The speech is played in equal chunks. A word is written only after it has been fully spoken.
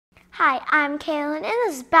Hi, I'm Kaylin and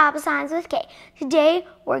this is Bible Science with Kay. Today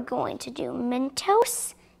we're going to do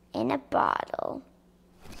Mentos in a bottle.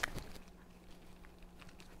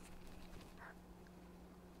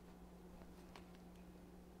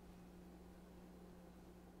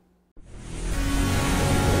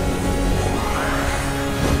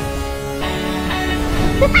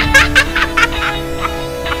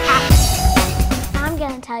 I'm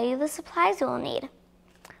going to tell you the supplies we'll need.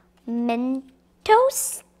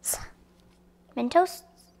 Mentos,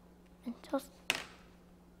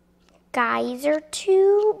 geyser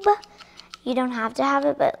tube. You don't have to have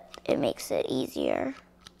it, but it makes it easier.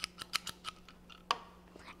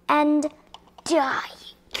 And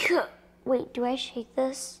Diet Coke. Wait, do I shake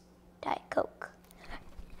this? Diet Coke.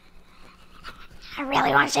 I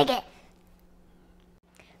really want to shake it.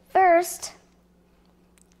 First,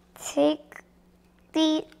 take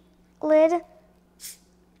the lid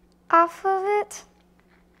off of it.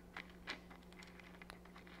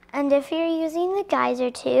 And if you're using the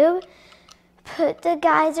geyser tube, put the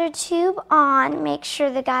geyser tube on. Make sure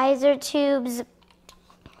the geyser tube's,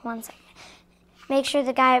 Make sure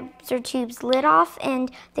the geyser tube's lid off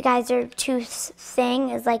and the geyser tube thing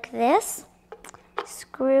is like this.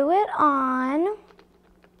 Screw it on.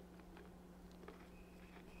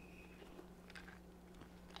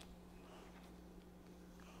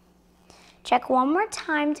 Check one more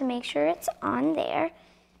time to make sure it's on there.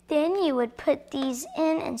 Then you would put these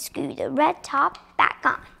in and screw the red top back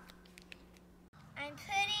on. I'm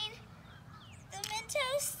putting the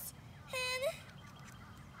Mentos in.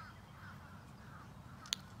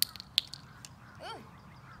 Ooh.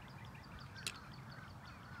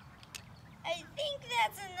 I think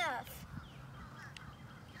that's enough.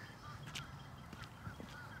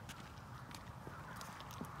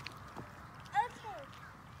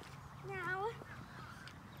 Now,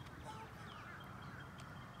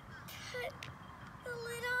 put the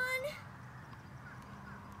lid on.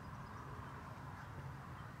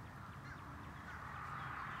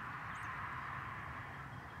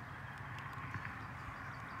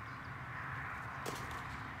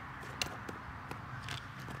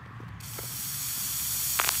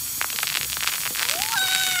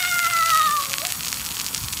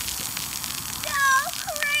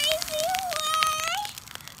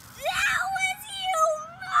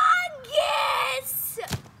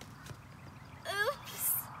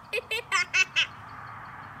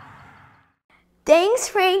 Thanks,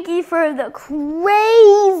 Frankie, for the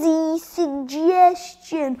crazy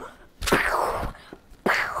suggestion.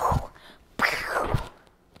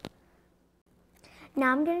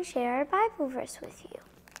 Now I'm going to share our Bible verse with you.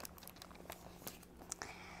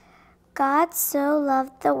 God so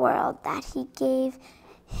loved the world that he gave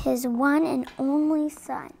his one and only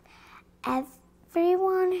Son.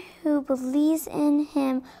 Everyone who believes in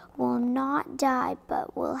him will not die,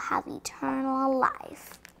 but will have eternal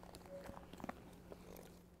life.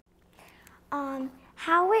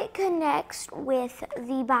 How it connects with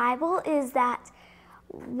the Bible is that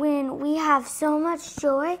when we have so much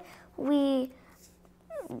joy, we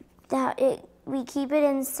keep it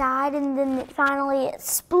inside, and then it finally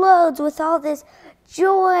explodes with all this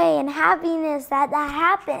joy and happiness that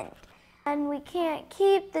happened. And we can't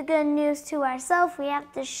keep the good news to ourselves. We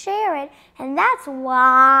have to share it, and that's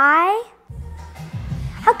why.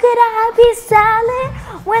 How could I be silent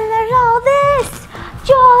when there's all this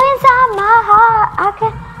joy inside my heart? I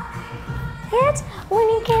can hit when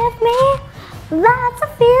you give me lots of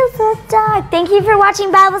feels of dark. Thank you for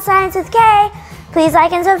watching Bible Science with Kay. Please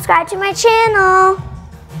like and subscribe to my channel.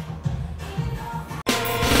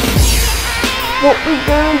 What we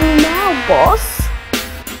gonna do now, boss?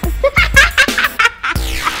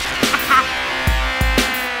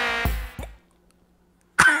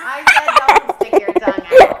 I said don't stick your tongue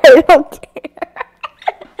out. I don't care.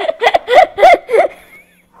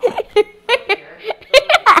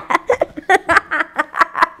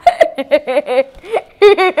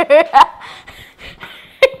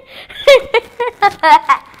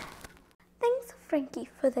 Thanks, Frankie,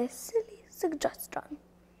 for this silly suggestion.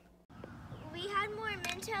 We had more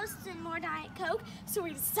Mentos and more Diet Coke, so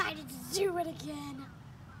we decided to do it again.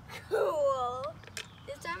 Cool.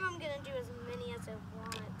 This time I'm going to do as many as I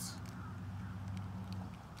want.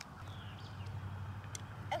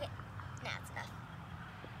 Okay, now it's enough.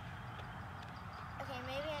 Okay,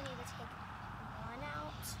 maybe I need to take one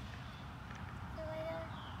out for later.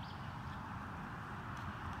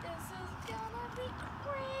 This is gonna be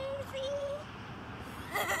crazy.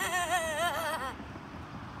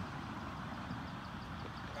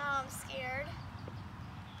 Now I'm scared.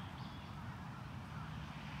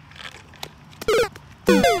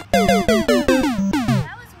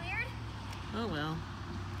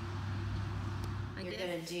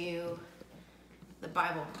 do the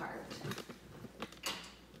Bible part.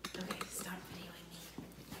 Okay, stop videoing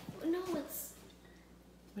me. No, it's...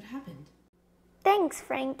 What happened? Thanks,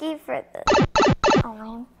 Frankie, for the...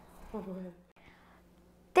 Oh,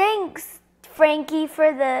 thanks, Frankie,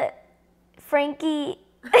 for the... Frankie...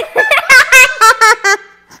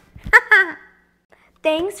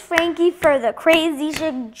 Thanks, Frankie, for the crazy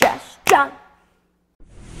suggestion.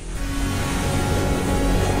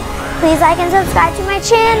 Please like and subscribe to my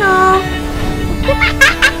channel.